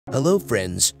Hello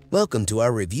friends, welcome to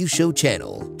our review show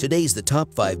channel. Today's the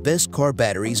top 5 best car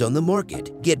batteries on the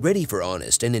market. Get ready for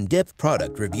honest and in-depth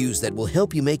product reviews that will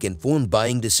help you make informed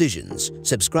buying decisions.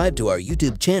 Subscribe to our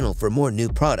YouTube channel for more new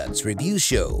products review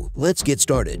show. Let's get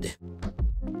started.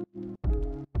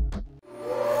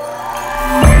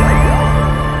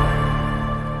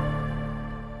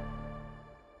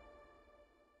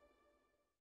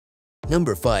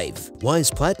 Number 5.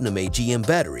 Wise Platinum AGM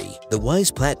Battery. The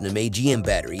Wise Platinum AGM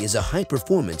battery is a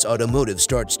high-performance automotive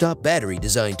start-stop battery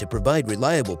designed to provide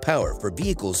reliable power for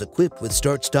vehicles equipped with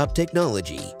start-stop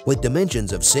technology. With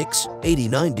dimensions of 6,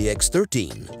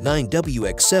 89DX13,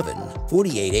 9WX7,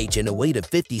 48H and a weight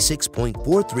of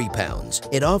 56.43 pounds,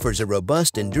 it offers a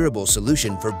robust and durable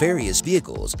solution for various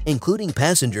vehicles, including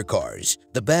passenger cars.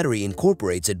 The battery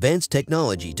incorporates advanced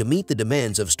technology to meet the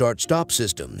demands of start-stop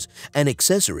systems and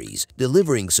accessories,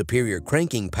 delivering superior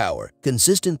cranking power,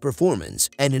 consistent performance,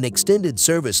 and an extended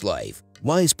service life.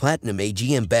 Wise Platinum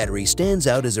AGM battery stands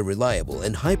out as a reliable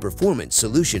and high-performance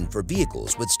solution for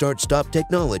vehicles with start-stop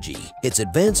technology. Its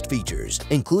advanced features,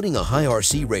 including a high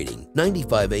RC rating,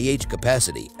 95 Ah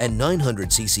capacity, and 900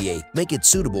 cca, make it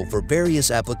suitable for various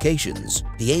applications.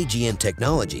 The AGM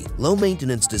technology,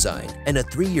 low-maintenance design, and a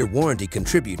 3-year warranty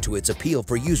contribute to its appeal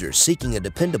for users seeking a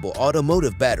dependable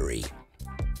automotive battery.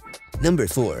 Number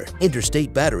 4.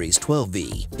 Interstate Batteries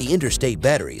 12V. The Interstate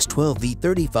Batteries 12V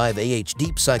 35Ah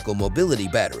Deep Cycle Mobility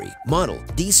Battery, model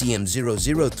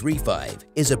DCM0035,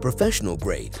 is a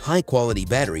professional-grade, high-quality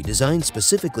battery designed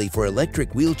specifically for electric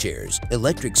wheelchairs,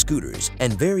 electric scooters,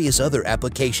 and various other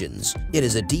applications. It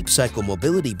is a deep cycle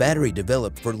mobility battery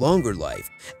developed for longer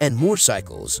life and more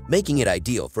cycles, making it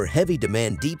ideal for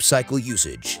heavy-demand deep cycle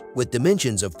usage. With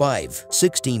dimensions of 5,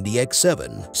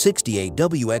 16DX7,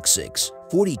 68WX6,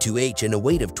 42H and a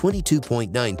weight of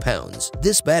 22.9 pounds,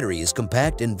 this battery is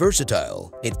compact and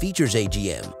versatile. It features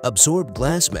AGM, absorbed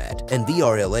glass mat, and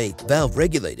VRLA,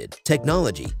 valve-regulated,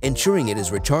 technology, ensuring it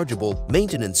is rechargeable,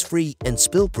 maintenance-free, and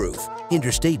spill-proof.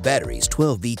 Interstate Batteries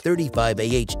 12V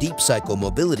 35Ah Deep Cycle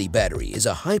Mobility Battery is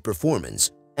a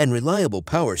high-performance and reliable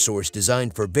power source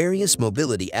designed for various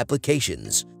mobility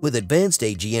applications. With advanced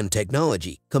AGM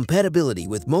technology, compatibility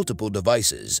with multiple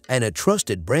devices, and a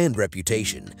trusted brand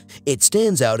reputation, it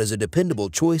stands out as a dependable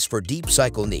choice for deep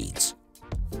cycle needs.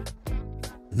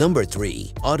 Number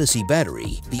 3. Odyssey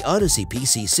Battery. The Odyssey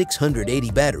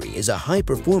PC680 battery is a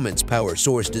high-performance power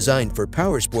source designed for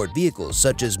powersport vehicles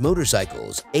such as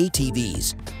motorcycles,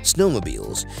 ATVs,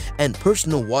 snowmobiles, and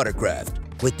personal watercraft.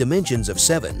 With dimensions of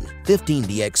 7,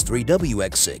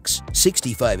 15DX3WX6,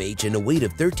 65H and a weight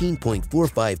of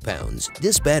 13.45 pounds,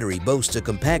 this battery boasts a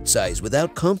compact size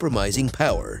without compromising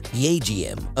power. The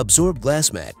AGM, absorbed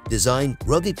glass mat, design,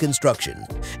 rugged construction,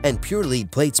 and pure lead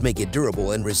plates make it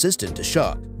durable and resistant to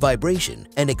shock, vibration,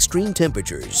 and extreme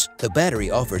temperatures. The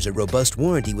battery offers a robust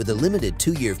warranty with a limited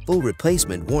 2-year full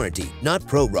replacement warranty, not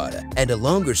pro rata, and a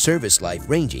longer service life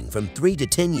ranging from 3 to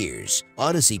 10 years.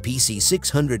 Odyssey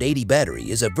PC680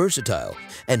 battery is a versatile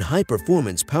and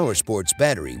high-performance power sports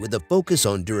battery with a focus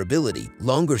on durability,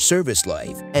 longer service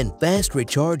life, and fast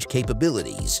recharge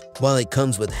capabilities. While it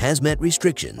comes with hazmat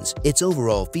restrictions, its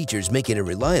overall features make it a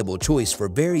reliable choice for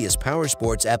various power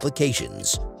sports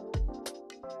applications.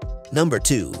 Number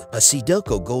 2.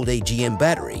 Acedelco Gold AGM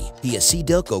Battery. The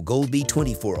Acedelco Gold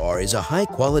B24R is a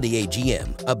high-quality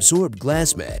AGM, absorbed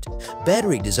glass mat,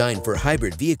 battery designed for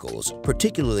hybrid vehicles,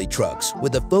 particularly trucks,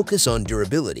 with a focus on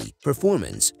durability,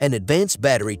 performance, and advanced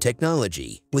battery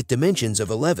technology. With dimensions of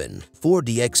 11,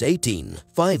 4DX18,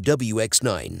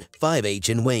 5WX9, 5H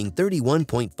and weighing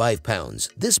 31.5 pounds,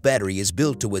 this battery is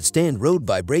built to withstand road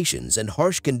vibrations and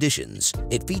harsh conditions.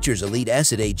 It features a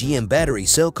lead-acid AGM battery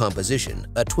cell composition,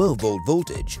 a 12-volt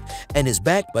voltage, and is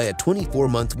backed by a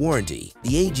 24-month warranty.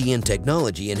 The AGM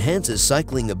technology enhances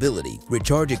cycling ability,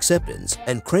 recharge acceptance,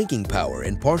 and cranking power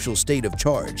in partial state of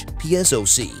charge.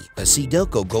 PSOC.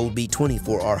 Acedelco Gold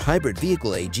B24R hybrid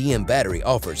vehicle AGM battery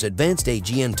offers advanced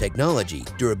AGM technology,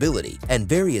 durability, and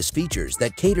various features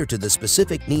that cater to the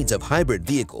specific needs of hybrid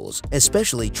vehicles,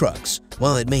 especially trucks.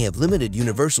 While it may have limited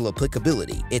universal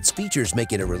applicability, its features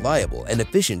make it a reliable and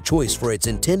efficient choice for its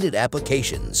intended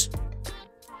applications.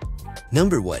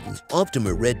 Number 1.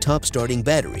 Optima Red Top Starting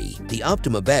Battery. The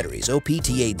Optima Batteries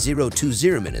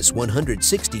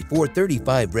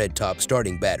OPT8020-16435 Red Top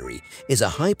Starting Battery is a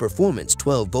high-performance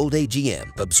 12-volt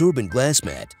AGM absorbent glass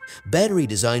mat battery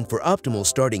designed for optimal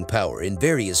starting power in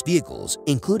various vehicles,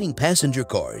 including passenger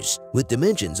cars. With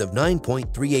dimensions of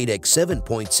 9.38 x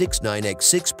 7.69 x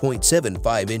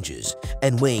 6.75 inches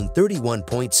and weighing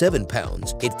 31.7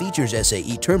 pounds, it features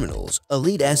SAE terminals, a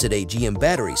lead-acid AGM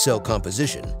battery cell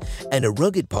composition, and a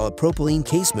rugged polypropylene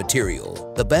case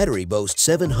material. The battery boasts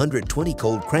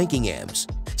 720-volt cranking amps,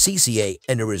 CCA,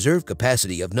 and a reserve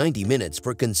capacity of 90 minutes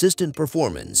for consistent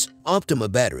performance. Optima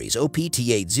Batteries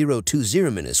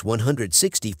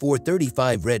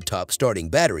OPT8020-16435 red top starting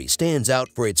battery stands out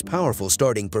for its powerful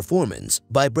starting performance,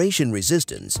 vibration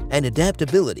resistance, and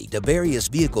adaptability to various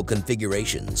vehicle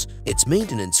configurations. Its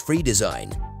maintenance-free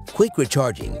design, quick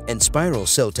recharging, and spiral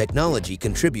cell technology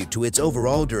contribute to its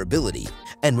overall durability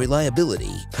and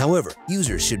reliability. However,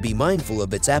 users should be mindful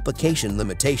of its application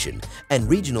limitation and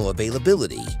regional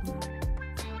availability.